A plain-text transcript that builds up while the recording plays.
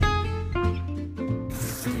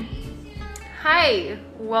Hi,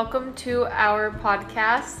 welcome to our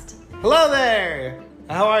podcast. Hello there!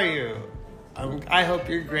 How are you? I hope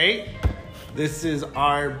you're great. This is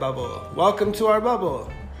our bubble. Welcome to our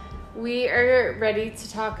bubble. We are ready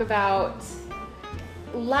to talk about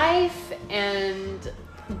life and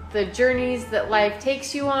the journeys that life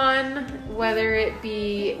takes you on, whether it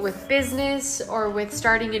be with business or with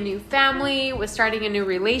starting a new family, with starting a new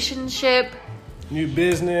relationship. New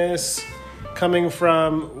business, coming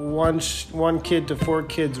from one kid to 4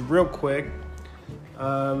 kids real quick.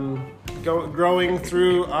 Growing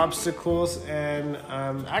through obstacles and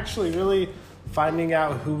actually really finding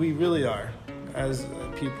out who we really are as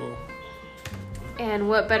people. And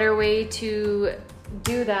what better way to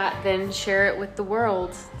do that than share it with the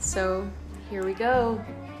world? So here we go.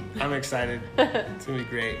 I'm excited. It's going to be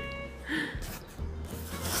great.